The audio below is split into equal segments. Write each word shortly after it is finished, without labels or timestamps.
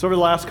So over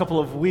the last couple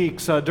of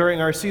weeks during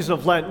our season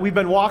of Lent, we've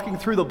been walking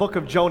through the book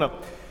of Jonah.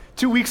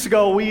 2 weeks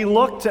ago, we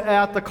looked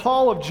at the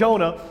call of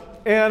Jonah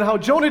and how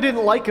Jonah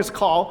didn't like his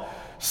call,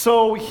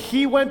 so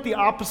he went the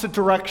opposite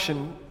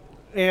direction.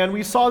 And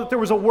we saw that there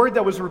was a word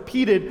that was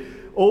repeated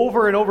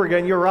over and over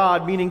again,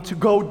 yarad, meaning to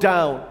go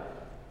down.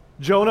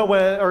 Jonah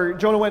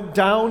went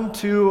down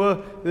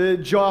to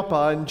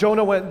Joppa, and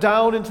Jonah went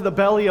down into the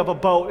belly of a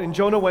boat, and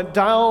Jonah went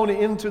down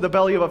into the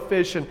belly of a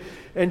fish, and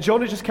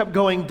Jonah just kept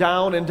going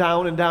down and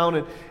down and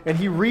down, and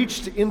he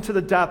reached into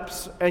the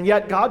depths, and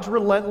yet God's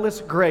relentless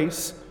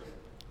grace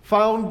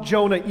found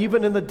Jonah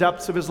even in the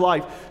depths of his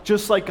life,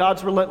 just like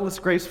God's relentless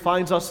grace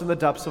finds us in the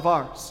depths of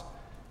ours.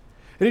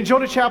 And in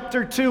Jonah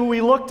chapter 2, we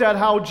looked at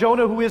how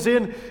Jonah, who is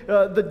in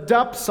the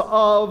depths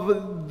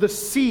of the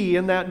sea,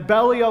 in that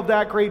belly of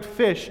that great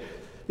fish,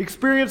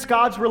 experienced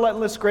God's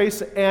relentless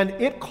grace, and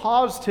it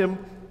caused him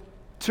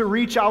to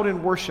reach out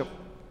and worship.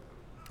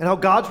 And how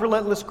God's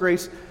relentless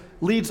grace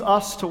leads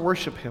us to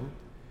worship him.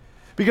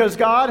 Because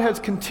God has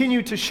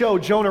continued to show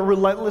Jonah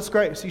relentless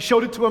grace. He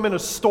showed it to him in a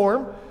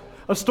storm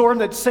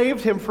that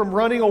saved him from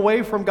running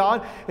away from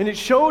God, and it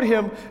showed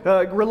him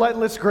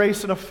relentless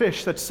grace in a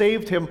fish that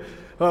saved him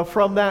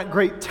from that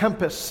great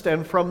tempest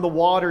and from the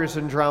waters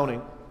and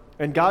drowning.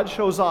 And God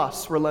shows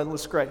us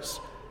relentless grace.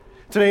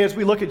 Today, as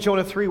we look at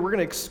Jonah 3, we're going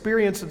to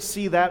experience and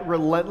see that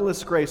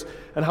relentless grace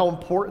and how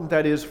important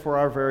that is for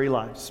our very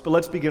lives. But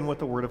let's begin with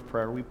the word of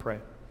prayer. We pray.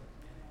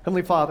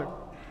 Heavenly Father,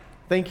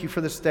 thank you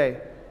for this day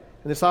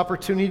and this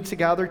opportunity to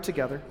gather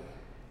together.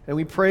 And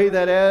we pray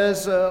that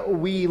as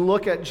we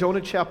look at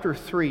Jonah chapter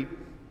 3, and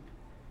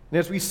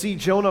as we see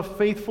Jonah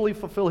faithfully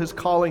fulfill his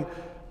calling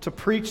to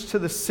preach to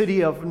the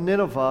city of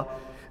Nineveh,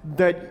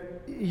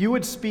 that you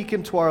would speak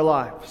into our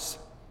lives.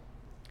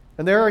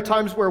 And there are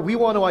times where we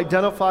want to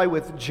identify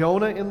with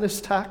Jonah in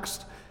this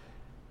text,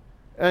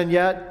 and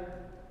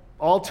yet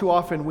all too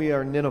often we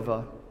are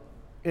Nineveh,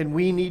 and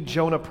we need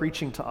Jonah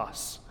preaching to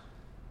us.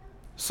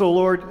 So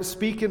Lord,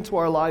 speak into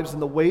our lives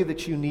in the way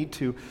that you need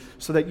to,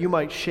 so that you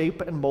might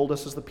shape and mold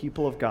us as the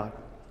people of God.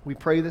 We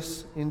pray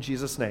this in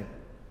Jesus' name.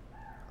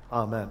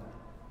 Amen.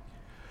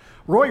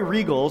 Roy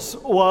Riegels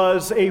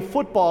was a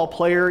football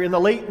player in the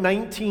late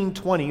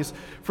 1920s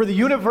for the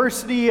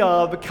University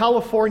of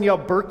California,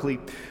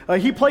 Berkeley.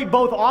 He played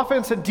both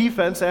offense and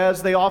defense,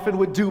 as they often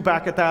would do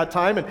back at that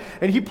time,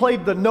 and he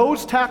played the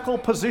nose tackle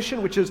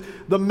position, which is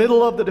the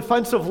middle of the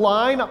defensive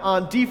line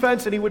on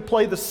defense, and he would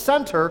play the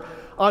center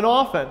on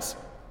offense.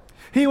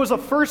 He was a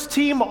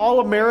first-team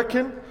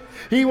All-American.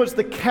 He was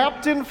the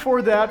captain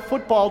for that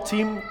football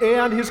team,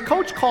 and his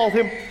coach called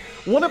him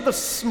one of the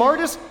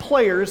smartest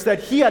players that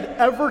he had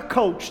ever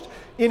coached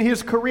in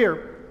his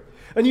career.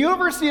 And the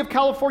University of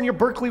California,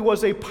 Berkeley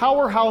was a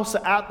powerhouse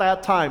at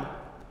that time.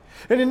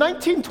 And in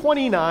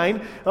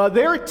 1929,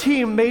 their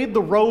team made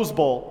the Rose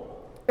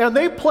Bowl, and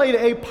they played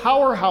a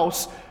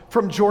powerhouse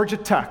from Georgia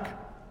Tech.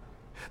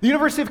 The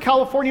University of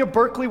California,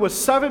 Berkeley was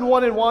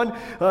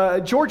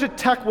 7-1-1. Georgia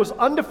Tech was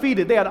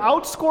undefeated. They had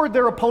outscored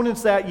their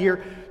opponents that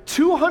year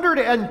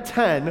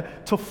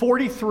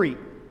 210-43.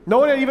 No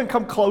one had even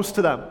come close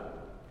to them.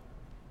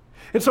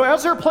 And so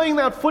as they're playing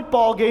that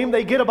football game,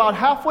 they get about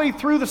halfway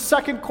through the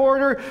second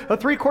quarter,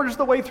 3/4 of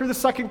the way through the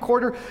second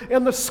quarter,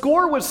 and the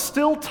score was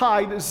still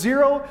tied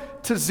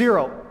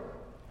 0-0.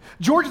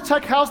 Georgia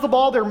Tech has the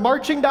ball, they're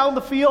marching down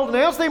the field, and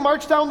as they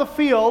march down the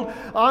field,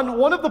 on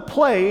one of the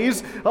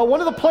plays, one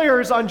of the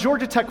players on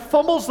Georgia Tech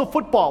fumbles the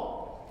football.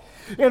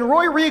 And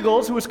Roy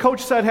Riegels, who his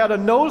coach said had a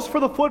nose for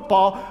the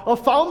football,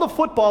 found the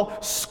football,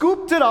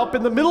 scooped it up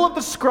in the middle of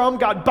the scrum,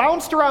 got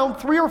bounced around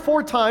 3 or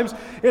 4 times,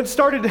 and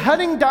started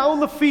heading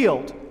down the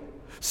field,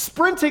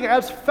 sprinting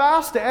as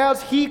fast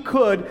as he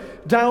could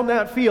down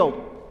that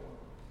field.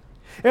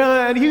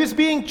 And he was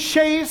being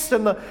chased,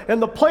 and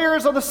the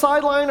players on the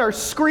sideline are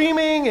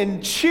screaming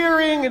and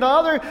cheering, and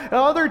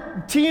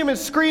other team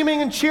is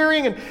screaming and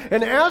cheering.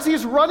 And as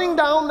he's running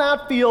down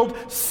that field,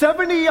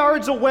 70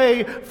 yards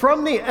away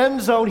from the end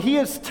zone, he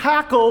is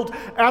tackled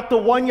at the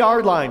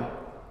 1-yard line.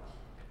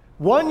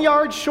 1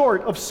 yard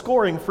short of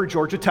scoring for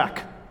Georgia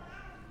Tech.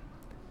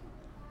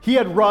 He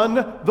had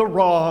run the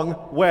wrong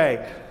way.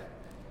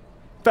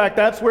 In fact,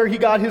 that's where he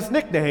got his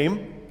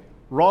nickname,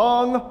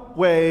 Wrong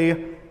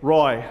Way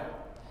Roy.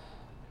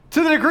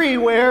 To the degree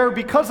where,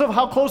 because of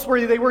how close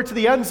they were to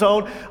the end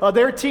zone,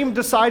 their team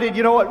decided,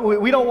 you know what,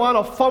 we don't want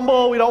a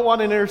fumble, we don't want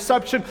an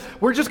interception,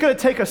 we're just going to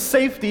take a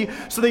safety.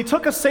 So they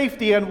took a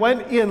safety and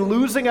went in,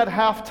 losing at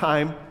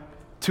halftime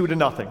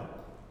 2-0.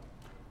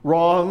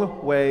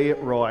 Wrong Way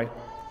Roy.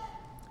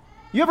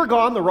 You ever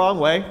gone the wrong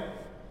way?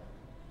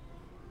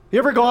 You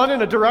ever gone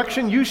in a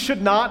direction you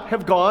should not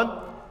have gone?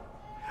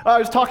 I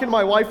was talking to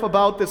my wife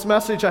about this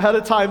message ahead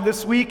of time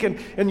this week,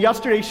 and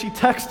yesterday she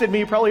texted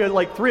me probably at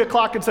like 3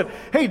 o'clock and said,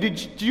 "Hey,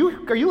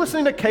 are you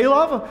listening to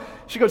K-Love?"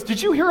 She goes,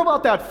 "Did you hear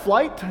about that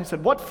flight?" I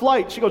said, "What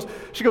flight?" She goes,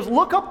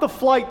 "Look up the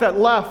flight that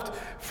left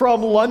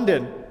from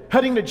London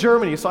heading to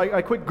Germany." So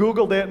I quick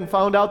Googled it and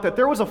found out that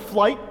there was a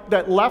flight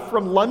that left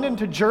from London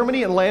to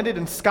Germany and landed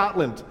in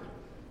Scotland.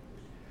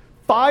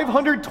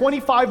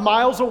 525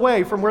 miles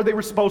away from where they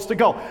were supposed to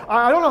go.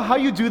 I don't know how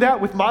you do that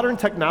with modern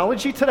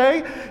technology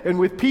today and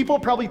with people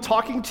probably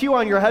talking to you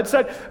on your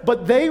headset,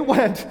 but they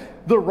went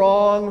the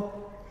wrong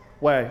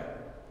way.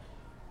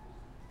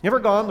 You ever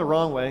gone the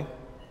wrong way?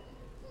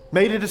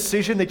 Made a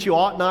decision that you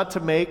ought not to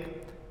make?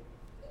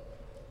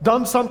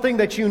 Done something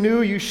that you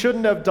knew you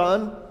shouldn't have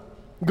done?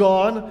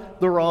 Gone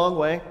the wrong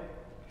way?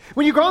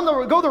 When you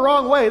go the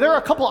wrong way, there are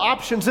a couple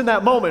options in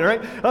that moment,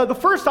 right? The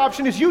first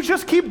option is you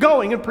just keep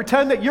going and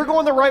pretend that you're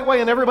going the right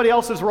way and everybody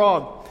else is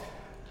wrong.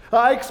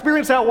 I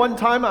experienced that one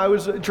time. I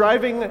was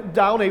driving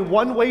down a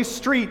one-way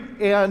street,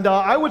 and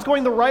I was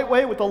going the right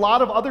way with a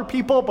lot of other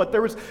people, but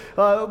there was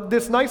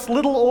this nice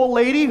little old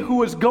lady who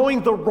was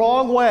going the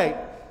wrong way.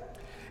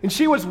 And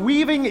she was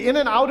weaving in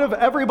and out of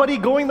everybody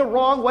going the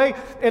wrong way.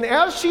 And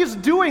as she's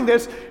doing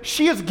this,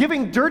 she is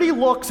giving dirty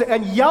looks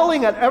and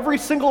yelling at every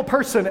single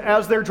person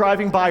as they're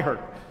driving by her.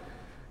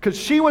 Because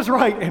she was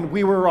right and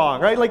we were wrong,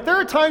 right? Like there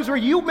are times where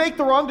you make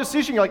the wrong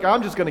decision. You're like,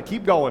 I'm just going to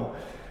keep going,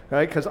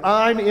 right? Because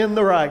I'm in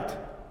the right.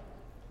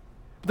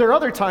 But there are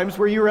other times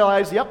where you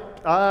realize,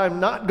 yep, I'm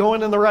not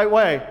going in the right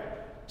way.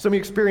 Some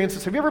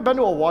experiences. Have you ever been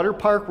to a water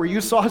park where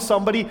you saw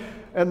somebody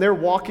and they're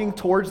walking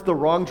towards the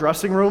wrong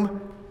dressing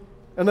room?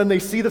 And then they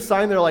see the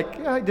sign, they're like,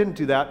 yeah, I didn't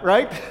do that,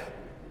 right?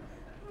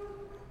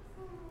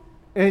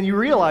 And you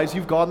realize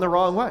you've gone the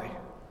wrong way.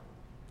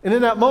 And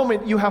in that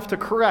moment, you have to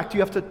correct.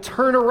 You have to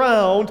turn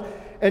around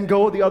and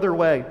go the other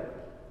way.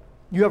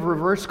 You have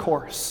reverse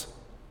course.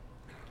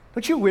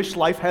 Don't you wish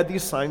life had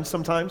these signs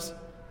sometimes?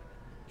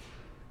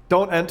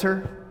 Don't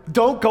enter.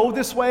 Don't go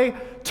this way.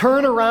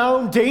 Turn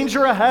around.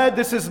 Danger ahead.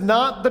 This is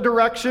not the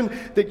direction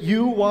that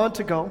you want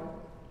to go.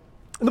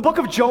 In the book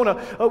of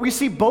Jonah, we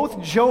see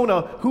both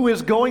Jonah, who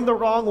is going the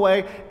wrong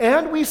way,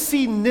 and we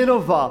see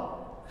Nineveh,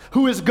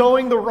 who is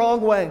going the wrong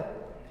way.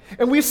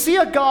 And we see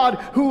a God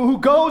who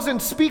goes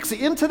and speaks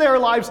into their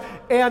lives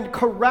and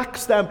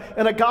corrects them,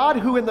 and a God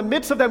who, in the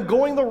midst of them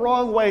going the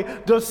wrong way,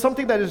 does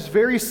something that is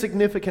very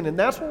significant. And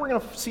that's what we're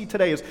going to see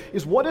today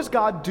is what does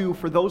God do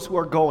for those who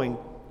are going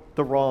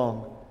the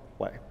wrong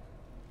way?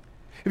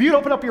 If you'd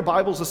open up your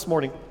Bibles this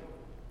morning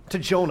to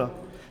Jonah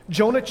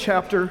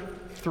chapter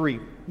 3.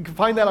 You can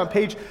find that on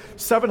page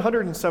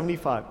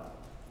 775.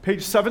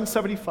 Page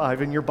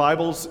 775 in your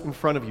Bibles in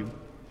front of you.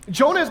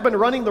 Jonah has been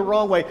running the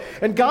wrong way,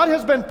 and God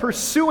has been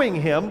pursuing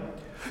him,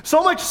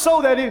 so much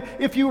so that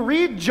if you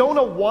read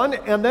Jonah 1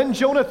 and then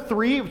Jonah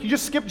 3, if you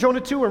just skip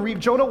Jonah 2 and read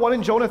Jonah 1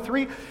 and Jonah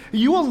 3,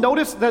 you will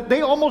notice that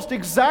they almost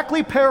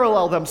exactly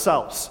parallel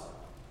themselves.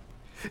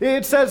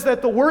 It says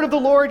that the word of the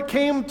Lord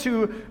came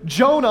to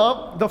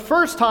Jonah the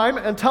first time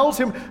and tells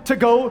him to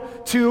go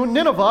to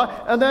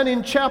Nineveh. And then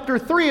in chapter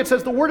 3, it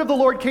says the word of the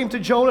Lord came to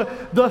Jonah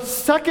the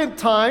second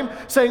time,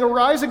 saying,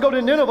 arise and go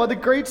to Nineveh, the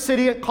great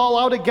city, and call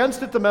out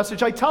against it the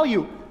message I tell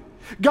you.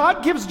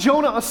 God gives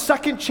Jonah a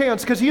second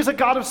chance because he is a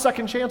God of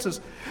second chances.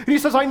 And he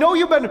says, I know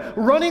you've been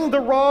running the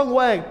wrong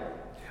way.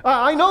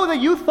 I know that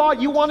you thought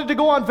you wanted to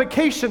go on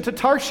vacation to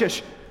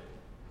Tarshish,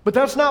 but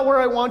that's not where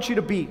I want you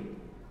to be.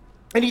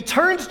 And he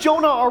turns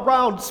Jonah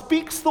around,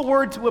 speaks the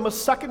word to him a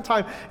second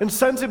time, and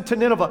sends him to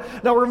Nineveh.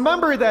 Now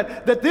remember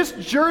that this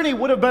journey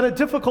would have been a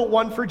difficult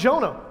one for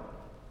Jonah.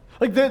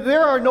 Like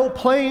there are no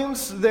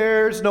planes,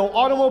 there's no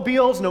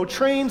automobiles, no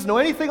trains, no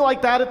anything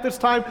like that at this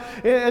time.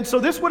 And so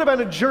this would have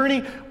been a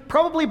journey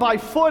probably by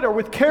foot or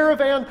with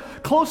caravan.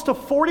 Close to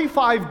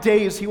 45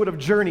 days he would have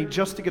journeyed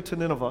just to get to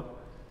Nineveh.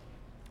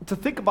 To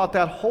think about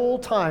that whole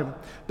time,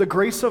 the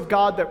grace of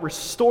God that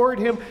restored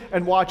him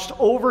and watched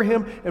over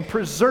him and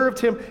preserved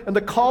him, and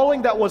the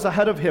calling that was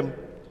ahead of him,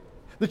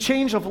 the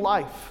change of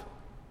life.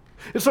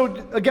 And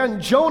so again,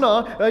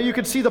 Jonah, you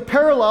can see the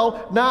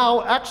parallel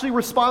now actually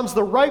responds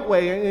the right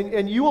way.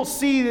 And you will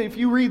see, if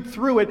you read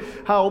through it,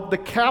 how the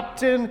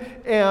captain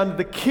and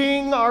the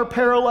king are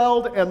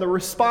paralleled, and the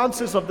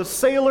responses of the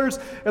sailors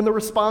and the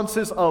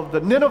responses of the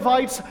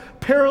Ninevites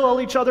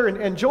parallel each other.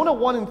 And Jonah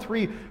 1 and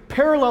 3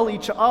 parallel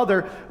each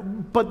other.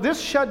 But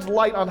this sheds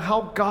light on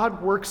how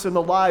God works in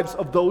the lives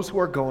of those who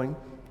are going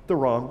the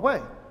wrong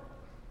way.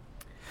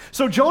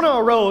 So Jonah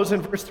arose,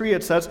 in verse 3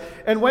 it says,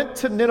 and went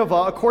to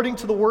Nineveh according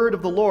to the word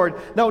of the Lord.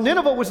 Now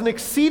Nineveh was an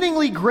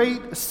exceedingly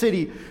great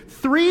city,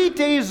 3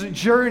 days'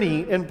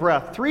 journey in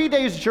breadth, 3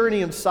 days'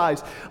 journey in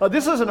size.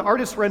 This is an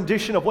artist's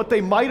rendition of what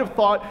they might have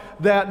thought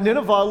that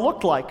Nineveh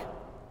looked like.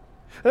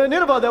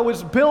 Nineveh that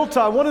was built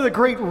on one of the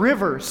great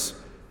rivers.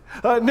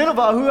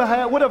 Nineveh,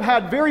 who would have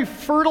had very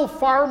fertile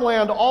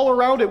farmland all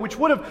around it, which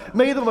would have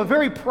made them a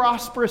very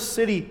prosperous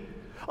city,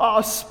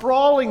 a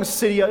sprawling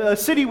city, a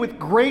city with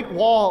great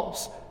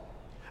walls,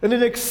 and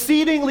an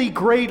exceedingly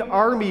great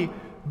army,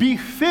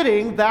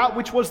 befitting that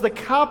which was the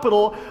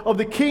capital of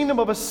the kingdom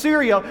of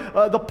Assyria,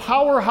 the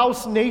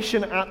powerhouse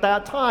nation at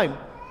that time.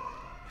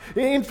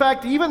 In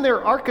fact, even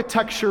their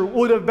architecture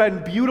would have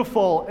been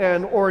beautiful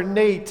and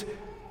ornate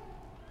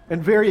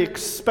and very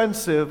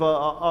expensive. An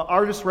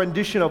artist's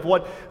rendition of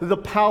what the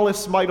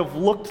palace might have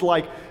looked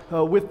like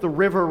with the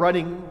river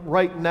running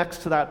right next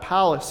to that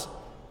palace.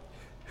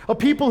 A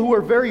people who were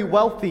very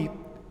wealthy,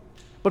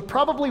 but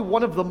probably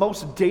one of the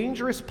most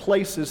dangerous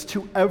places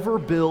to ever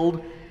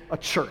build a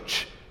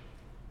church.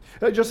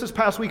 Just this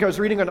past week, I was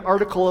reading an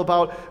article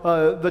about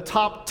the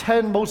top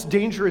 10 most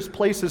dangerous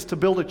places to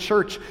build a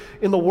church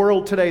in the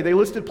world today. They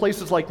listed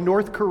places like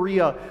North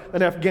Korea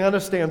and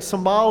Afghanistan,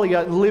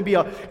 Somalia and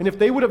Libya. And if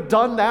they would have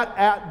done that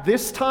at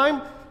this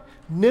time,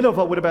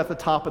 Nineveh would have been at the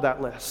top of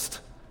that list.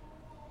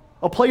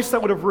 A place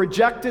that would have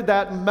rejected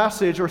that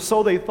message, or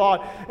so they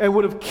thought, and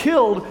would have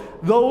killed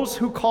those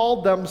who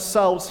called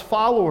themselves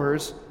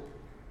followers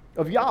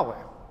of Yahweh.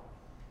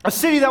 A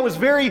city that was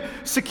very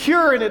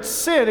secure in its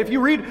sin. If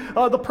you read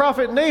the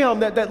prophet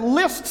Nahum, that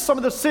lists some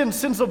of the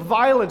sins of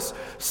violence,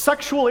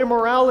 sexual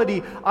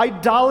immorality,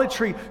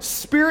 idolatry,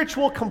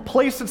 spiritual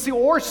complacency,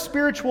 or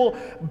spiritual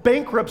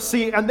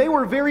bankruptcy, and they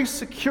were very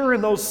secure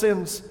in those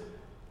sins.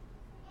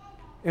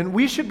 And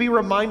we should be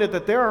reminded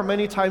that there are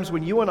many times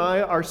when you and I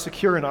are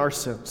secure in our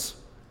sins.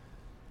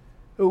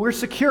 We're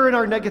secure in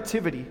our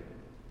negativity.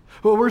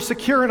 We're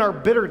secure in our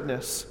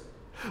bitterness.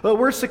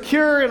 We're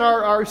secure in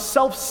our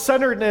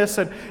self-centeredness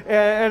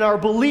and our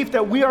belief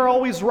that we are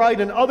always right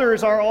and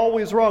others are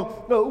always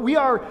wrong. We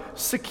are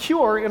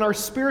secure in our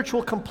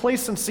spiritual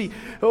complacency,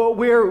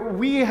 where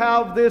we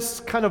have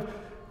this kind of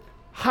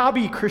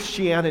hobby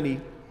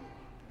Christianity,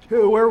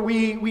 where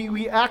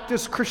we act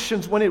as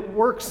Christians when it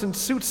works and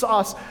suits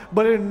us,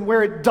 but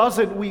where it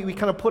doesn't, we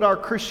kind of put our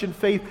Christian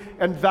faith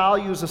and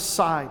values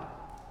aside.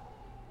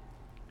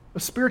 A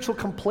spiritual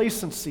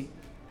complacency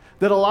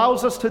that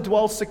allows us to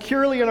dwell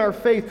securely in our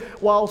faith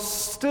while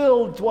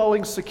still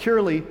dwelling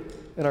securely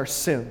in our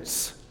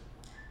sins.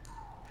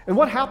 And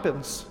what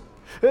happens?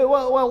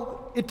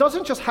 Well, it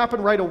doesn't just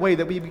happen right away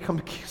that we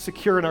become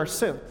secure in our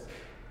sin.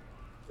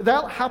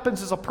 That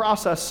happens as a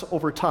process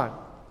over time.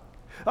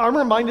 I'm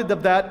reminded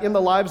of that in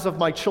the lives of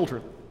my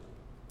children.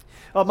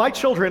 My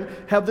children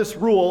have this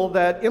rule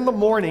that in the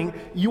morning,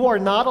 you are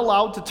not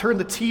allowed to turn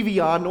the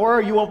TV on, nor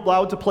are you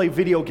allowed to play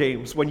video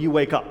games when you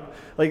wake up.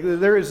 Like,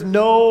 there is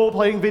no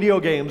playing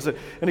video games,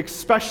 and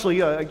especially,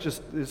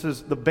 this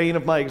is the bane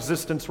of my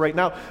existence right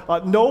now,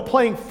 no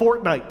playing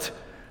Fortnite.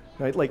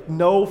 Right? Like,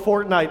 no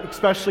Fortnite,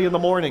 especially in the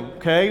morning,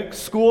 okay?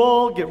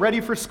 School, get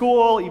ready for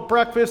school, eat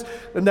breakfast,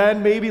 and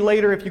then maybe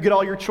later, if you get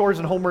all your chores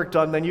and homework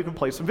done, then you can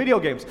play some video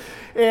games.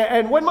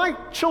 And when my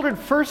children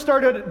first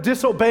started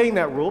disobeying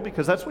that rule,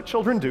 because that's what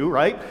children do,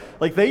 right?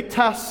 Like, they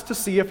test to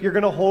see if you're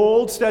going to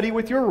hold steady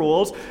with your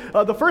rules.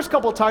 The first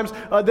couple of times,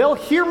 they'll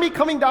hear me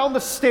coming down the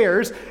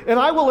stairs, and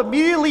I will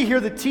immediately hear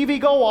the TV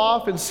go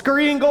off and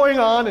scurrying going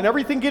on and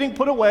everything getting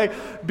put away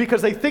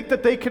because they think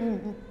that they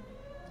can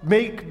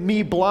make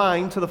me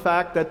blind to the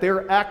fact that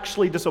they're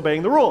actually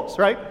disobeying the rules,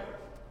 right?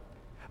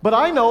 But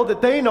I know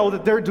that they know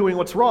that they're doing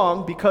what's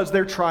wrong because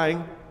they're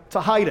trying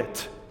to hide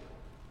it.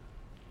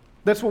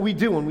 That's what we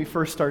do when we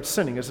first start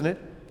sinning, isn't it?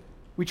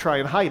 We try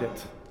and hide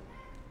it.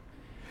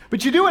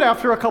 But you do it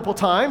after a couple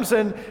times,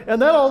 and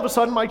then all of a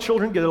sudden my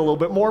children get a little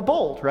bit more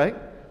bold, right?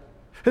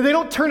 And they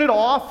don't turn it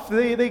off.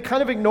 They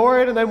kind of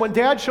ignore it. And then when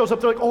Dad shows up,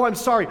 they're like, "Oh, I'm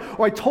sorry.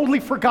 Oh, I totally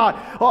forgot.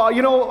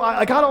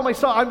 I got all my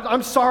stuff.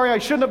 I'm sorry. I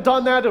shouldn't have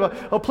done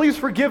that. Please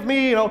forgive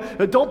me.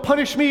 Don't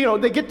punish me."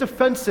 They get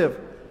defensive.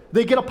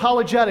 They get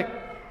apologetic.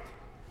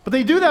 But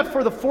they do that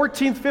for the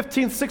 14th,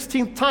 15th,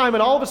 16th time.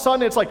 And all of a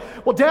sudden it's like,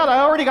 "Well, Dad, I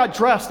already got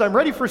dressed. I'm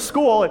ready for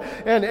school.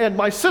 And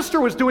my sister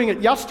was doing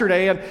it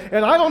yesterday.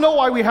 And I don't know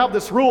why we have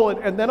this rule."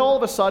 And then all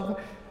of a sudden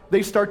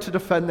they start to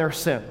defend their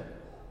sin.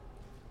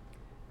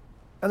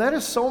 And that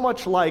is so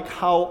much like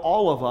how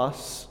all of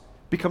us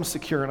become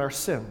secure in our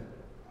sin.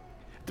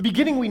 At the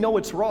beginning, we know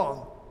it's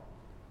wrong.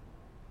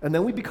 And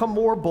then we become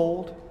more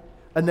bold.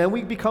 And then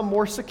we become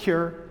more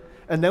secure.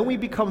 And then we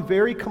become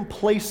very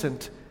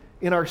complacent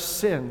in our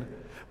sin,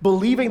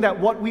 believing that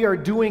what we are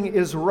doing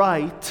is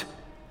right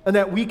and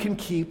that we can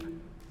keep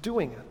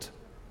doing it.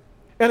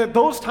 And at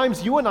those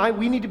times, you and I,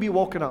 we need to be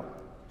woken up.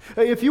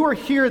 If you were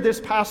here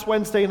this past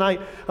Wednesday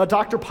night,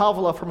 Dr.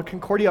 Pavla from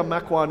Concordia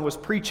Mequon was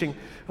preaching,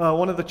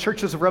 one of the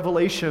churches of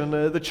Revelation,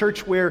 the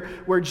church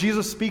where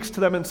Jesus speaks to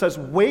them and says,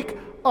 "Wake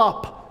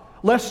up,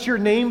 lest your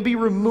name be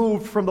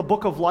removed from the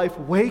book of life.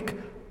 Wake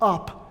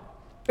up."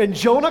 And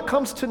Jonah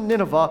comes to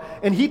Nineveh,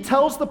 and he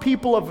tells the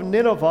people of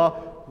Nineveh,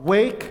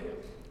 "Wake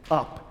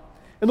up."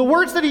 And the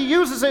words that he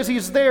uses as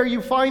he's there,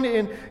 you find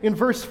in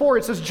verse 4.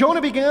 It says,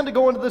 "Jonah began to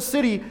go into the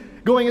city,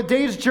 going a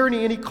day's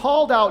journey, and he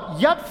called out,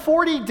 'Yet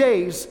 40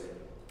 days,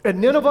 and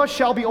Nineveh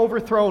shall be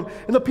overthrown.'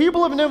 And the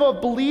people of Nineveh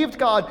believed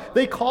God.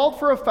 They called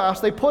for a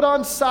fast. They put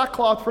on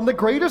sackcloth from the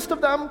greatest of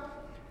them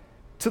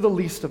to the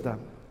least of them."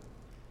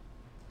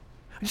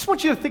 I just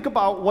want you to think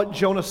about what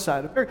Jonah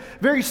said. A very,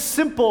 very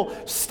simple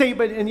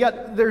statement, and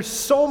yet there's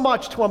so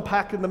much to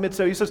unpack in the midst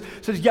of it. He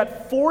says,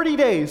 "Yet 40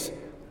 days,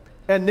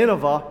 and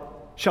Nineveh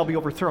shall be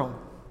overthrown."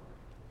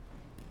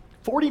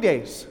 40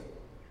 days.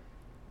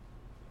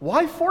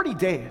 Why 40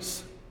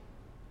 days?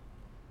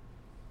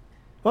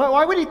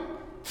 Why would he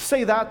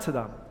say that to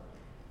them?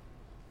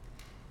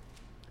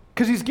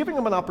 Because he's giving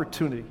them an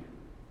opportunity.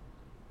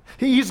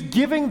 He's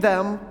giving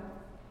them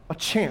a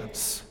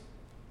chance.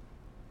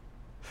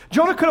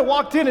 Jonah could have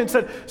walked in and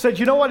said,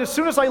 you know what, as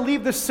soon as I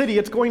leave this city,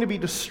 it's going to be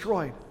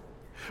destroyed.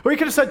 Or he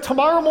could have said,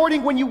 tomorrow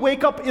morning when you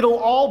wake up, it'll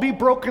all be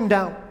broken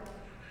down.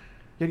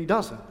 Yet he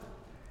doesn't.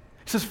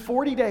 He says,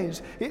 40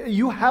 days,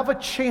 you have a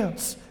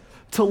chance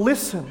to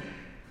listen,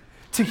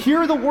 to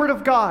hear the word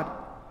of God,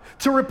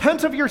 to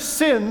repent of your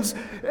sins,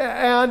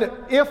 and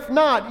if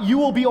not, you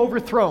will be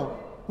overthrown.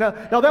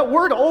 Now that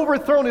word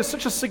overthrown is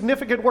such a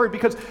significant word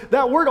because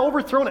that word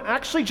overthrown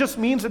actually just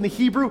means in the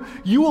Hebrew,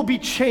 you will be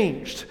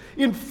changed.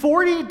 In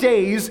 40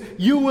 days,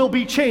 you will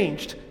be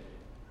changed.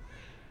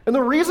 And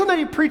the reason that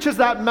he preaches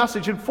that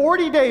message, in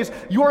 40 days,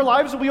 your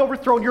lives will be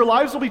overthrown, your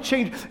lives will be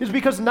changed, is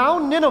because now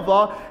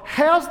Nineveh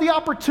has the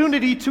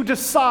opportunity to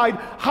decide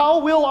how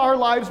will our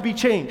lives be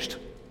changed.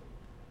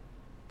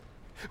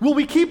 Will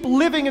we keep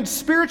living in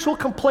spiritual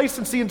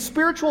complacency and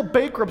spiritual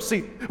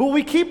bankruptcy? Will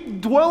we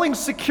keep dwelling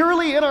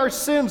securely in our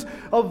sins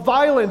of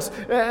violence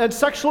and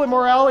sexual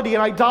immorality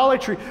and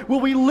idolatry?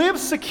 Will we live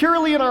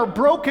securely in our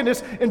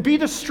brokenness and be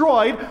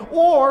destroyed?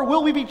 Or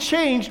will we be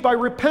changed by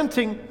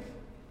repenting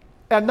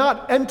and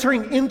not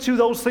entering into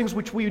those things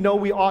which we know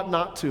we ought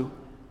not to?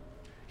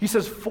 He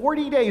says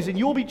 40 days and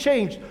you'll be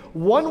changed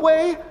one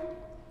way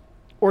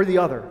or the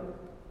other.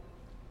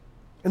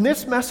 And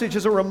this message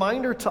is a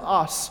reminder to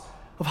us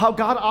of how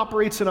God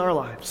operates in our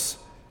lives.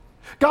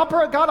 God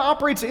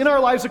operates in our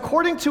lives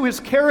according to his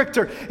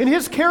character. And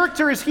his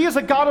character is he is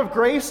a God of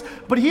grace,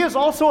 but he is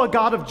also a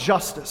God of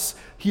justice.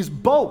 He's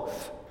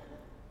both.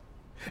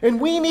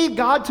 And we need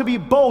God to be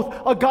both,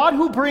 a God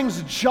who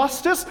brings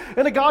justice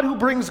and a God who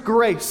brings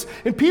grace.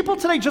 And people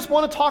today just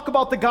want to talk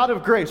about the God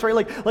of grace, right?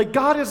 Like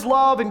God is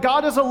love and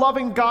God is a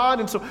loving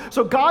God. And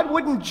so God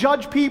wouldn't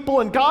judge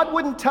people and God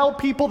wouldn't tell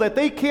people that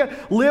they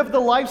can't live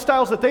the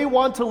lifestyles that they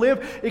want to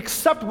live.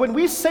 Except when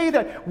we say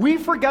that, we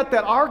forget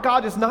that our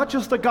God is not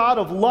just a God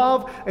of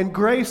love and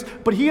grace,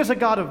 but he is a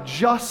God of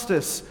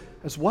justice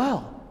as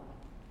well.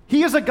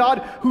 He is a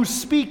God who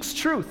speaks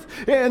truth.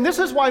 And this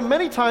is why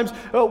many times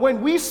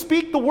when we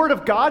speak the word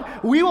of God,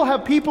 we will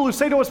have people who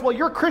say to us, well,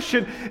 you're a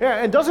Christian,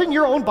 and doesn't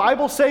your own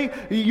Bible say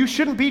you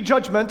shouldn't be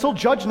judgmental,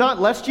 judge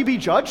not lest you be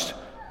judged?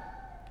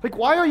 Like,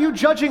 why are you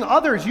judging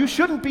others? You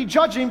shouldn't be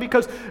judging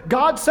because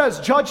God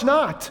says, judge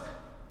not.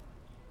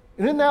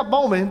 And in that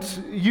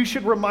moment, you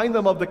should remind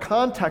them of the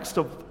context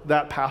of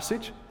that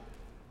passage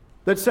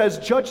that says,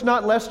 judge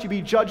not lest you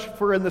be judged,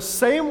 for in the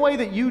same way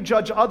that you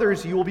judge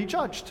others, you will be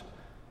judged.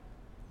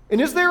 And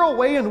is there a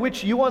way in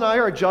which you and I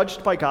are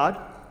judged by God?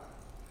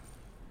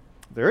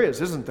 There is,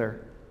 isn't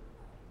there?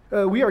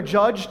 We are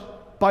judged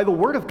by the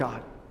Word of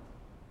God.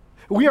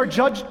 We are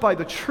judged by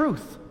the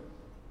truth.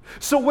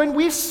 So when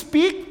we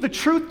speak the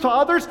truth to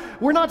others,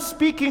 we're not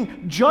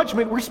speaking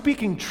judgment, we're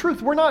speaking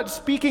truth. We're not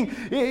speaking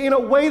in a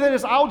way that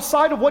is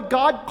outside of what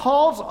God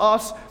calls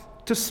us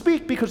to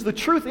speak, because the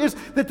truth is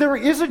that there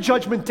is a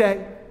judgment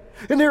day.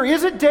 And there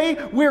is a day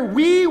where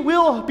we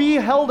will be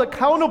held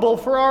accountable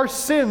for our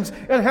sins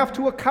and have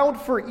to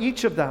account for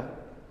each of them.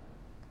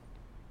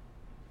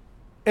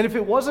 And if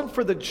it wasn't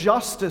for the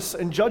justice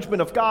and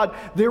judgment of God,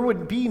 there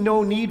would be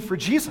no need for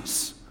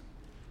Jesus.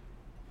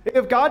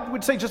 If God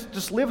would say,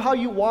 just live how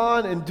you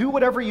want and do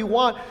whatever you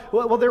want,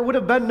 well, there would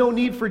have been no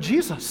need for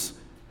Jesus.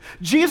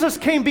 Jesus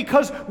came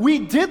because we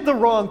did the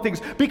wrong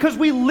things, because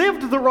we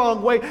lived the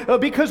wrong way,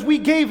 because we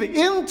gave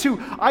into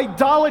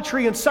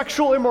idolatry and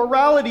sexual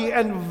immorality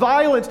and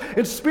violence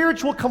and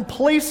spiritual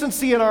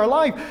complacency in our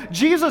life.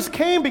 Jesus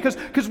came because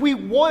we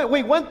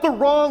went the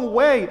wrong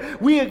way.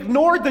 We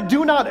ignored the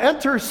do not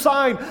enter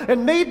sign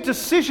and made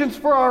decisions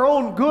for our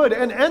own good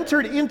and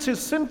entered into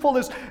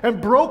sinfulness and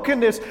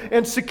brokenness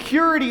and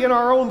security in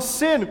our own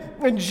sin.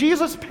 And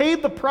Jesus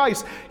paid the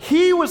price.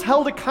 He was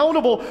held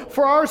accountable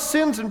for our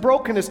sins and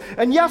brokenness.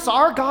 And yes,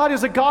 our God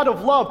is a God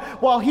of love.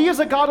 While he is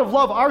a God of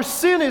love, our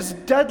sin is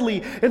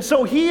deadly. And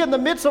so he, in the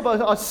midst of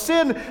a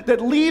sin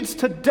that leads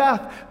to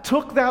death,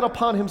 took that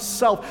upon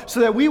himself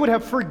so that we would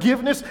have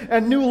forgiveness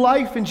and new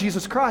life in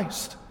Jesus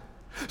Christ.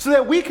 So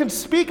that we can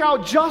speak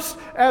out just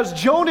as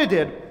Jonah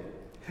did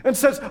and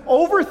says,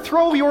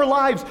 overthrow your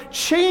lives,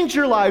 change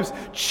your values,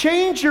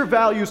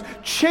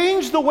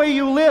 change the way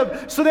you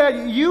live so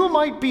that you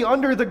might be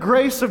under the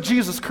grace of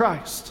Jesus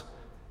Christ.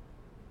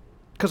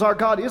 Because our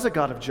God is a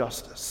God of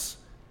justice.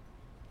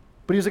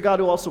 But he's a God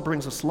who also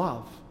brings us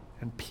love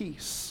and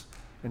peace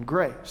and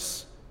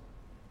grace.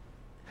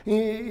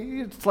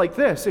 It's like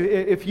this.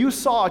 If you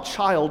saw a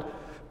child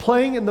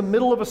playing in the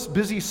middle of a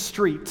busy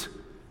street,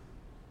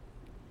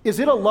 is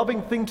it a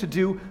loving thing to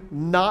do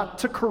not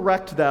to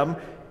correct them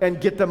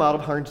and get them out of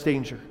harm's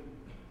danger?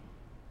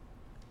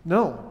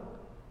 No.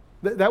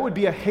 That would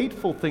be a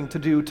hateful thing to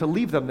do, to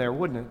leave them there,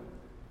 wouldn't it?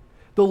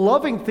 The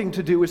loving thing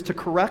to do is to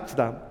correct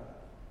them.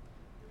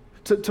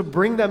 To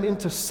bring them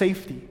into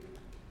safety.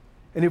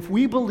 And if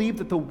we believe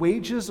that the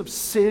wages of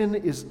sin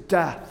is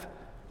death,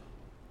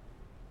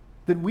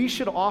 then we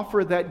should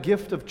offer that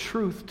gift of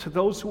truth to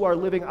those who are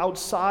living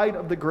outside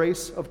of the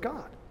grace of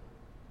God.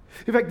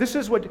 In fact, this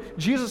is what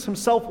Jesus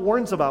himself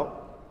warns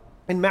about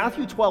in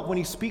Matthew 12 when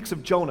he speaks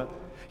of Jonah.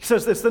 He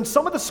says this, "Then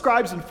some of the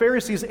scribes and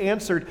Pharisees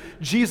answered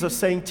Jesus,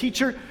 saying,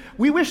 'Teacher,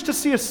 we wish to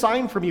see a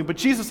sign from you.' But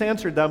Jesus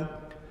answered them,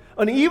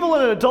 'An evil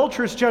and an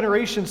adulterous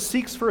generation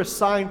seeks for a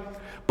sign,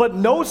 but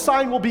no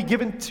sign will be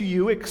given to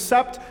you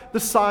except the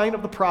sign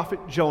of the prophet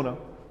Jonah.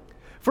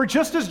 For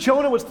just as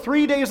Jonah was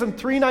 3 days and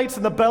 3 nights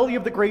in the belly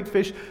of the great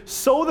fish,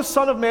 so the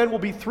Son of Man will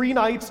be 3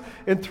 nights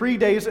and 3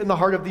 days in the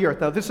heart of the earth.'"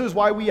 Now, this is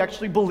why we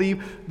actually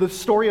believe the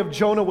story of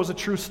Jonah was a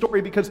true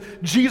story, because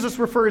Jesus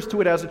refers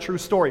to it as a true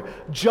story,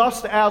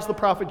 just as the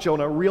prophet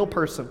Jonah, a real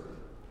person.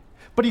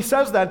 But he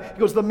says that, he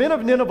goes, "The men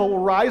of Nineveh will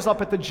rise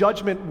up at the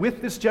judgment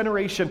with this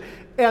generation,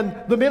 and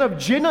the men of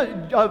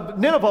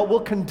Nineveh will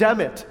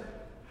condemn it.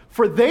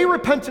 For they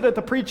repented at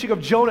the preaching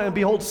of Jonah, and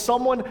behold,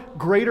 someone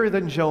greater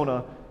than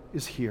Jonah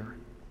is here."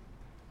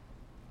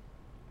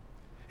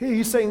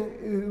 He's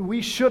saying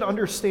we should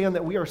understand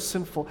that we are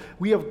sinful.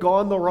 We have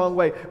gone the wrong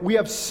way. We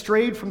have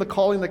strayed from the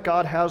calling that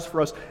God has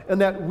for us,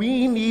 and that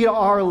we need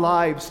our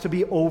lives to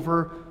be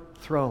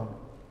overthrown.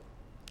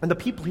 And the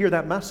people hear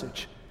that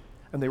message,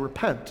 and they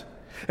repent.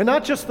 And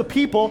not just the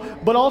people,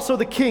 but also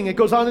the king. It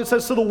goes on and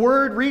says, "So the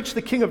word reached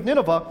the king of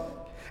Nineveh,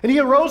 and he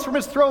arose from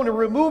his throne and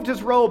removed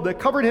his robe that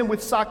covered him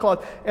with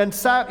sackcloth and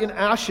sat in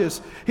ashes.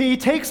 He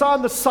takes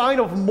on the sign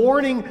of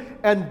mourning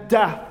and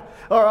death."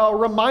 A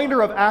reminder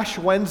of Ash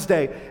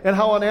Wednesday, and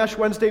how on Ash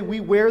Wednesday we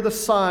wear the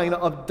sign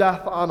of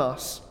death on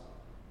us.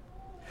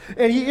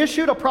 "And he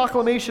issued a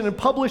proclamation and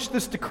published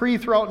this decree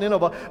throughout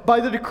Nineveh. By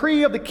the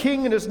decree of the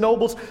king and his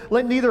nobles,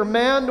 let neither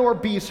man nor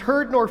beast,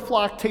 herd nor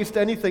flock taste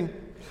anything.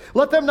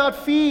 Let them not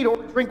feed or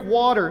drink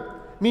water,"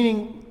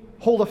 meaning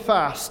hold a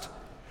fast.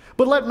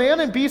 "But let man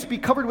and beast be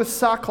covered with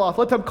sackcloth.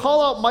 Let them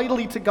call out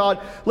mightily to God.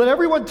 Let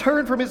everyone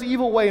turn from his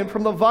evil way and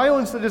from the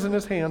violence that is in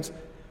his hands.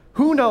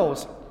 Who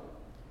knows?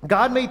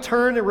 God may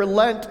turn and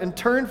relent and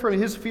turn from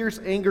his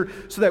fierce anger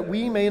so that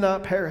we may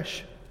not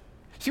perish."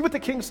 See what the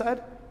king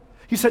said?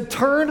 He said,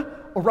 turn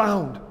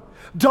around.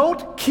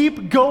 Don't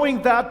keep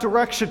going that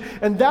direction.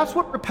 And that's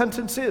what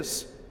repentance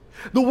is.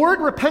 The word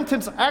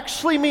repentance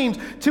actually means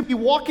to be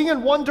walking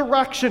in one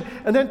direction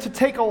and then to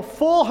take a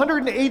full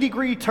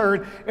 180-degree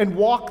turn and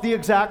walk the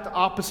exact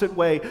opposite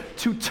way.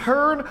 To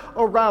turn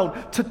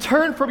around, to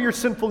turn from your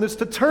sinfulness,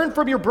 to turn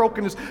from your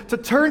brokenness, to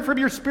turn from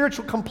your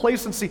spiritual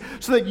complacency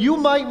so that you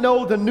might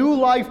know the new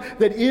life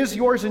that is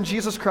yours in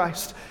Jesus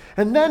Christ.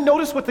 And then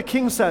notice what the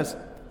king says.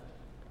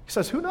 He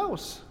says, who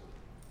knows?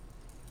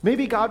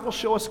 Maybe God will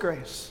show us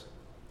grace.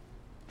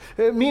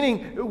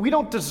 Meaning, we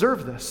don't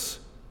deserve this.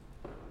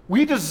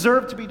 We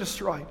deserve to be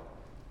destroyed.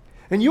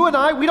 And you and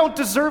I, we don't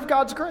deserve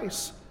God's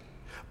grace.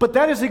 But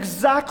that is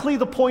exactly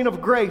the point of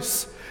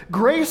grace.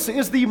 Grace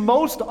is the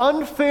most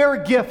unfair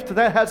gift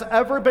that has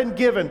ever been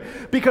given,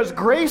 because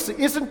grace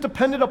isn't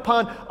dependent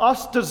upon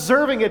us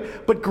deserving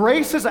it, but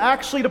grace is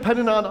actually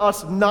dependent on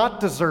us not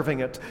deserving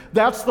it.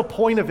 That's the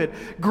point of it.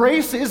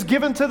 Grace is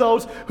given to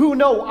those who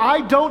know, I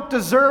don't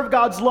deserve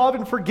God's love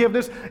and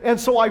forgiveness, and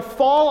so I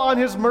fall on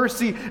his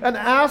mercy and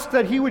ask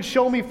that he would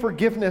show me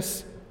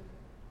forgiveness.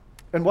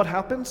 And what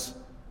happens?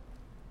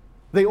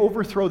 They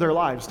overthrow their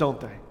lives, don't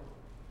they?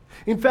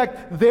 In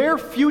fact, their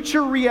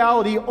future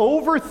reality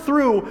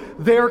overthrew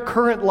their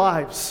current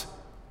lives.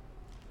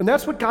 And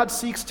that's what God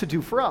seeks to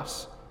do for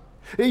us.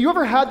 You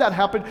ever had that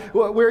happen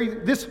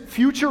where this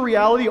future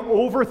reality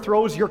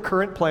overthrows your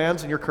current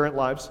plans and your current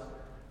lives?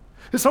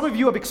 Some of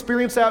you have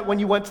experienced that when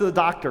you went to the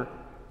doctor.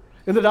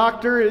 And the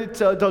doctor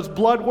does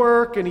blood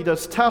work, and he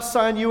does tests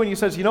on you, and he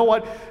says, you know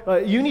what,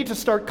 you need to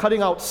start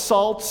cutting out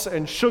salts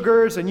and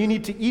sugars, and you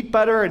need to eat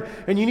better,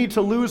 and you need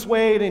to lose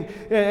weight,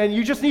 and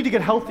you just need to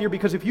get healthier,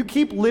 because if you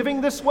keep living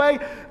this way,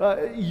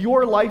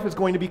 your life is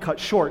going to be cut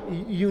short.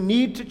 You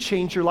need to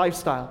change your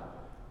lifestyle.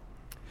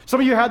 Some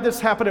of you had this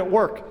happen at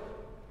work.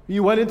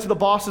 You went into the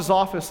boss's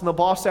office, and the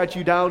boss sat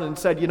you down and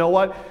said, you know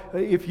what,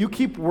 if you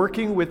keep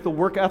working with the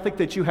work ethic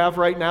that you have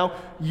right now,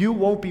 you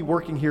won't be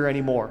working here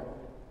anymore.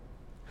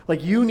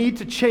 Like, you need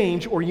to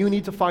change, or you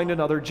need to find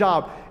another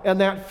job.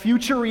 And that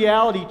future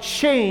reality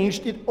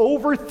changed. It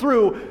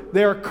overthrew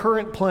their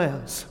current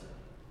plans.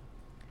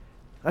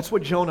 That's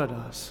what Jonah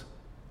does.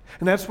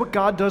 And that's what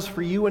God does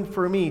for you and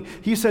for me.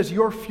 He says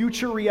your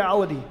future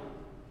reality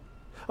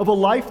of a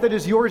life that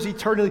is yours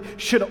eternally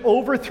should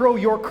overthrow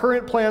your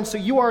current plans, so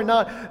you are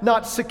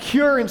not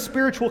secure in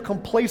spiritual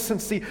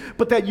complacency,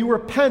 but that you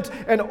repent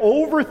and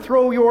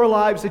overthrow your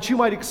lives that you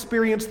might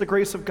experience the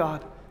grace of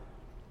God.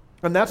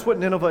 And that's what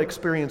Nineveh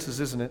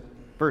experiences, isn't it?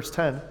 Verse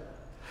 10.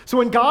 So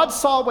when God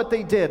saw what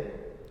they did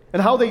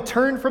and how they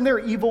turned from their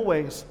evil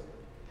ways,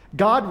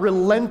 God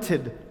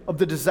relented of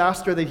the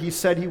disaster that he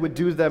said he would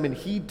do to them, and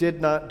he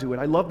did not do it.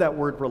 I love that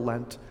word,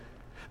 relent.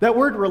 That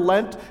word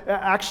relent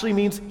actually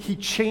means he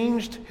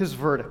changed his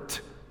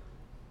verdict.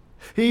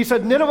 He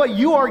said, Nineveh,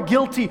 you are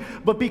guilty,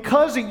 but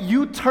because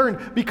you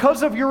turned,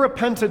 because of your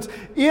repentance,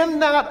 in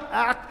that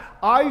act,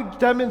 I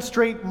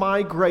demonstrate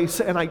my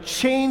grace, and I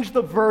change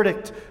the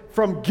verdict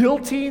from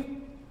guilty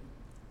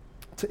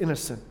to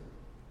innocent.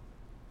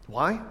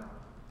 Why?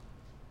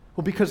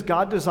 Well, because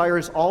God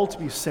desires all to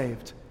be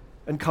saved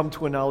and come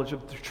to a knowledge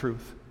of the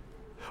truth.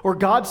 Or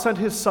God sent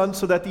his Son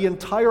so that the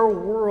entire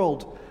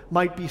world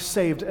might be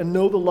saved and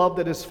know the love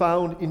that is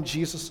found in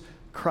Jesus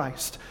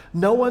Christ.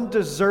 No one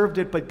deserved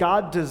it, but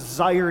God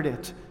desired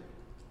it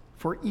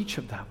for each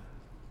of them.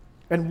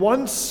 And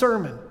one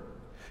sermon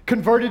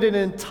converted an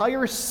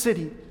entire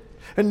city.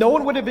 And no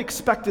one would have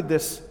expected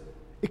this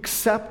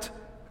except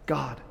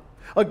God.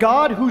 A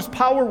God whose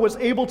power was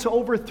able to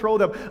overthrow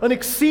them. An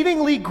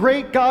exceedingly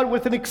great God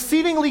with an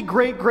exceedingly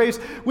great grace,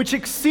 which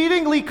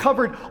exceedingly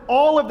covered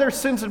all of their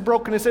sins and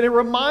brokenness. And it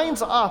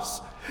reminds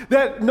us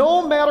that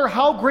no matter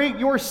how great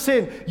your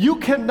sin, you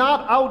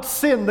cannot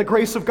out-sin the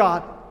grace of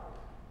God.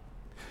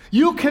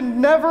 You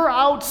can never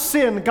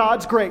out-sin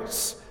God's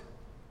grace.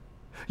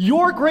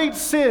 Your great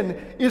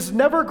sin is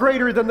never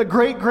greater than the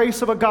great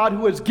grace of a God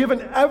who has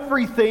given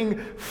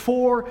everything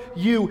for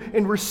you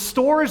and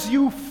restores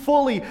you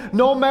fully,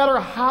 no matter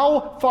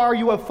how far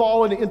you have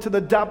fallen into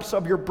the depths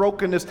of your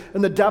brokenness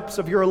and the depths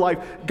of your life.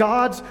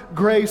 God's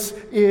grace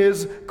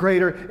is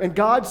greater, and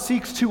God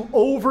seeks to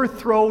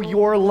overthrow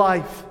your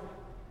life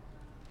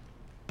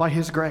by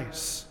his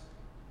grace,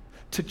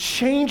 to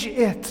change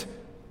it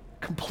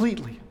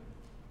completely.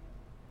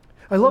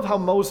 I love how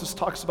Moses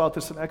talks about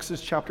this in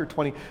Exodus chapter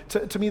 20.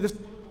 To me, this is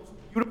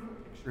beautiful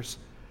pictures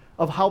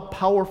of how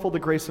powerful the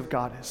grace of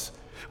God is.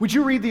 Would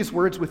you read these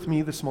words with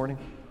me this morning?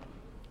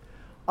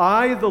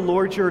 I, the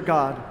Lord your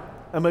God,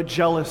 am a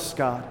jealous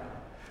God,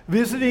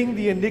 visiting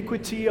the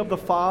iniquity of the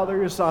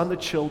fathers on the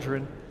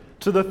children,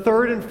 to the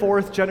third and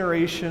fourth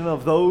generation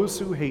of those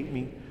who hate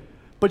me,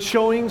 but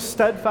showing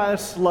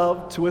steadfast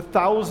love to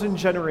 1,000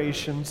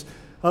 generations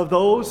of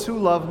those who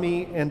love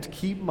me and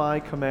keep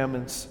my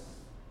commandments.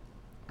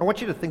 I want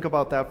you to think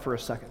about that for a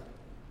second.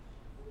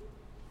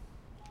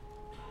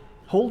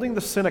 Holding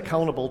the sin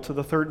accountable to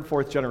the third and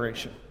fourth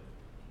generation.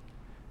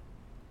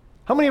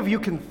 How many of you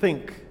can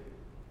think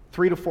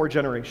 3 to 4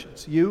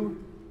 generations?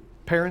 You,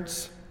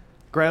 parents,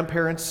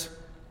 grandparents,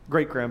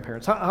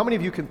 great-grandparents. How many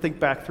of you can think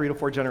back 3 to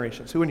 4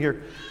 generations? Who in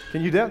here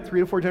can you do that? 3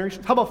 to 4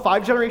 generations? How about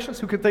 5 generations?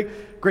 Who could think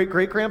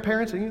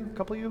great-great-grandparents? A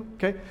couple of you?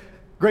 Okay.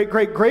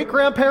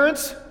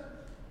 Great-great-great-grandparents?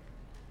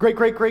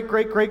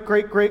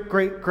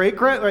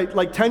 Great-great-great-great-great-great-great-great-grand, right?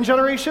 Like 10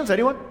 generations?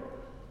 Anyone?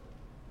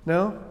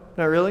 No?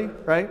 Not really,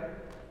 right?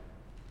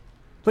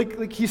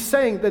 Like he's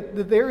saying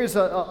that there is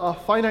a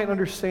finite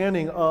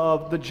understanding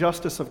of the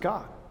justice of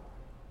God.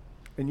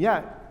 And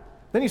yet,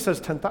 then he says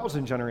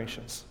 10,000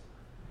 generations.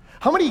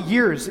 How many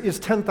years is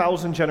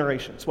 10,000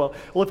 generations? Well,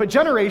 if a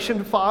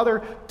generation,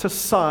 father to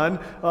son,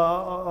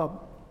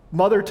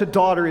 mother to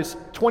daughter is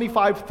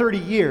 25, 30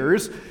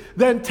 years,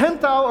 then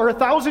 10,000 or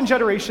 1,000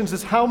 generations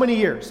is how many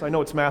years? I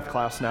know it's math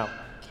class now.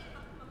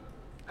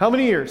 How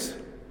many years?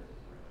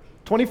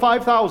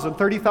 25,000,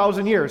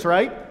 30,000 years,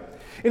 right?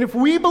 And if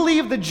we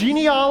believe the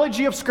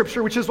genealogy of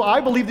Scripture, which is what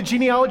I believe the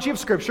genealogy of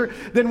Scripture,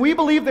 then we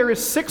believe there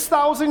is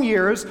 6,000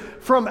 years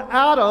from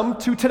Adam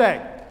to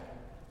today.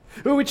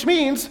 Which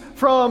means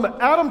from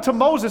Adam to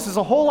Moses is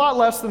a whole lot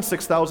less than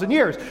 6,000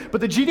 years. But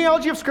the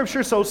genealogy of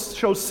Scripture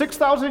shows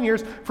 6,000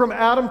 years from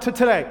Adam to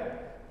today.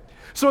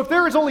 So if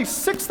there is only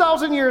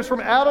 6,000 years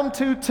from Adam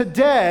to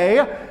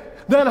today,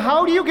 then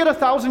how do you get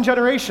 1,000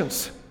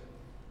 generations?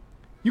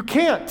 You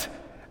can't.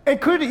 And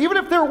even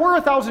if there were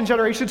 1,000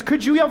 generations,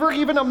 could you ever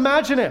even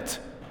imagine it?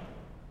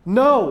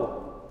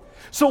 No.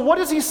 So what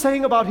is he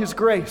saying about his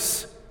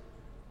grace?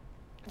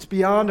 It's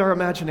beyond our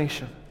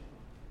imagination.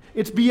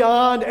 It's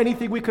beyond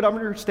anything we could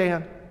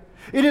understand.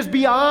 It is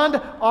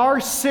beyond our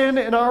sin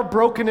and our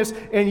brokenness,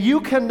 and you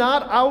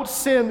cannot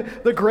out-sin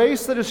the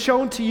grace that is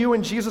shown to you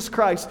in Jesus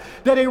Christ.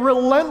 That a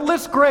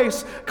relentless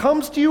grace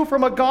comes to you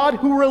from a God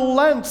who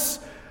relents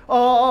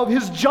of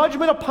his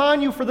judgment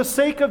upon you for the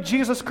sake of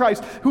Jesus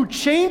Christ, who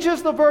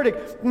changes the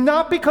verdict,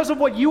 not because of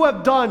what you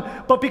have done,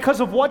 but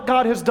because of what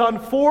God has done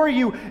for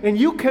you, and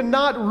you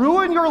cannot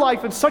ruin your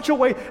life in such a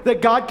way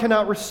that God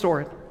cannot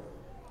restore it.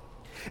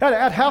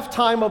 At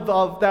halftime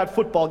of that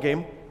football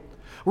game,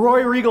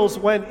 Roy Riegels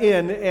went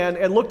in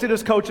and looked at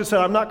his coach and said,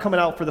 I'm not coming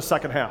out for the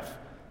second half.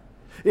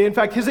 In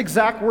fact, his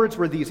exact words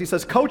were these. He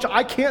says, Coach,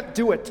 I can't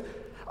do it.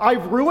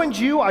 I've ruined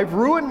you, I've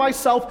ruined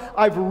myself,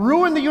 I've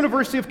ruined the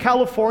University of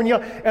California,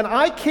 and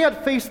I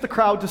can't face the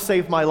crowd to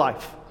save my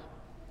life.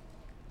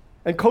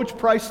 And Coach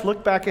Price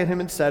looked back at him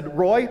and said,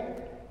 Roy,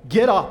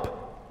 get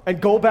up and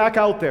go back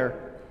out there.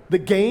 The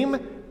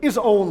game is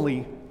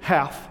only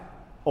half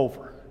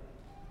over.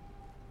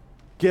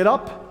 Get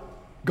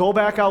up, go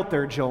back out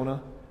there,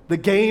 Jonah. The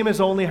game is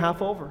only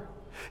half over.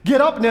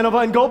 Get up, Nineveh,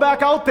 and go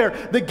back out there.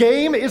 The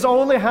game is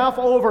only half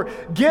over.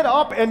 Get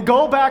up and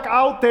go back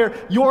out there.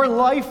 Your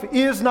life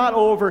is not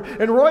over.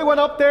 And Roy went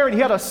up there, and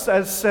he had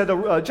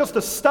just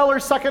a stellar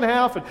second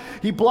half. And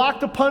he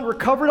blocked a punt,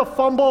 recovered a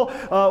fumble,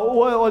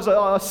 was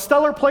a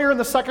stellar player in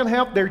the second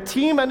half. Their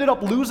team ended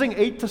up losing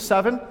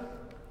 8-7,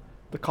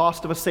 the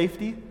cost of a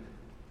safety.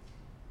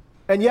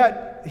 And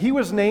yet, he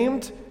was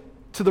named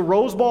to the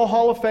Rose Bowl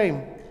Hall of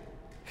Fame.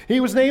 He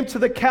was named to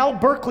the Cal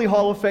Berkeley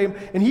Hall of Fame,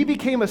 and he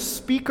became a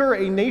speaker,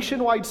 a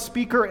nationwide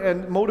speaker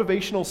and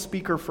motivational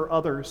speaker for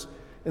others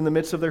in the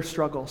midst of their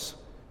struggles,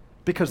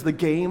 because the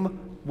game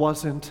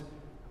wasn't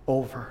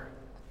over.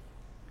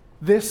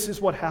 This is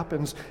what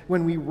happens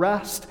when we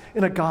rest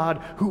in a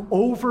God who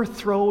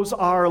overthrows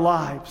our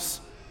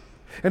lives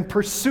and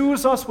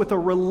pursues us with a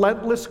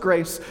relentless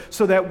grace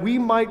so that we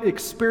might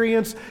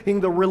experience in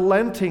the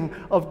relenting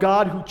of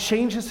God who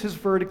changes his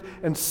verdict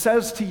and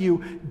says to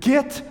you,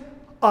 get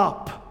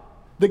up.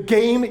 The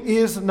game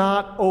is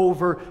not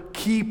over.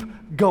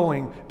 Keep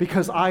going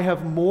because I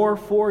have more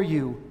for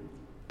you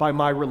by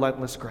my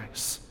relentless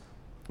grace.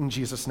 In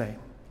Jesus' name,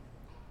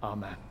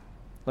 amen.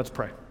 Let's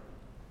pray.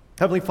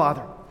 Heavenly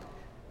Father,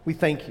 we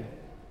thank you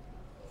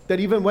that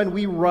even when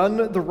we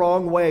run the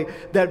wrong way,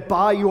 that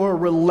by your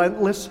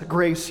relentless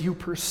grace you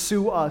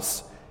pursue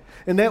us,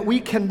 and that we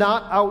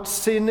cannot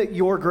out-sin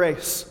your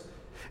grace.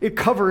 It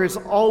covers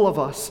all of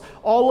us,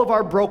 all of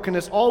our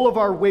brokenness, all of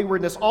our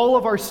waywardness, all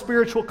of our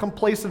spiritual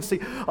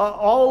complacency,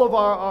 all of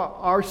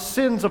our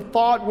sins of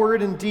thought,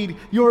 word, and deed.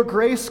 Your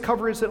grace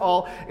covers it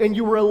all, and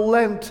you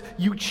relent,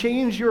 you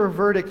change your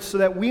verdict so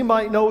that we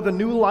might know the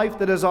new life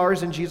that is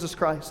ours in Jesus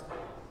Christ.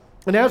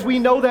 And as we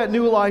know that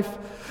new life,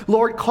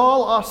 Lord,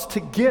 call us to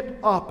get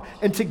up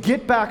and to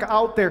get back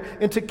out there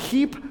and to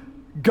keep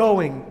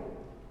going,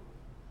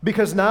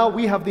 because now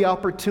we have the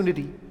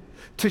opportunity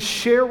to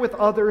share with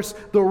others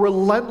the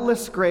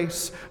relentless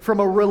grace from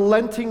a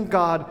relenting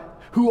God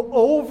who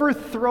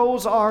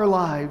overthrows our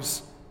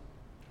lives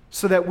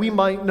so that we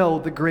might know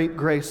the great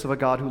grace of a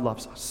God who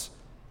loves us.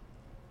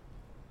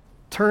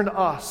 Turn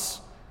us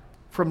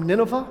from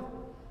Nineveh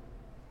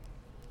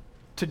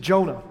to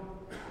Jonah,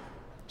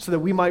 so that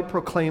we might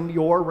proclaim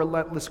your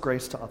relentless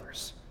grace to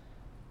others.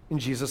 In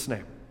Jesus'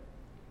 name,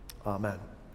 amen.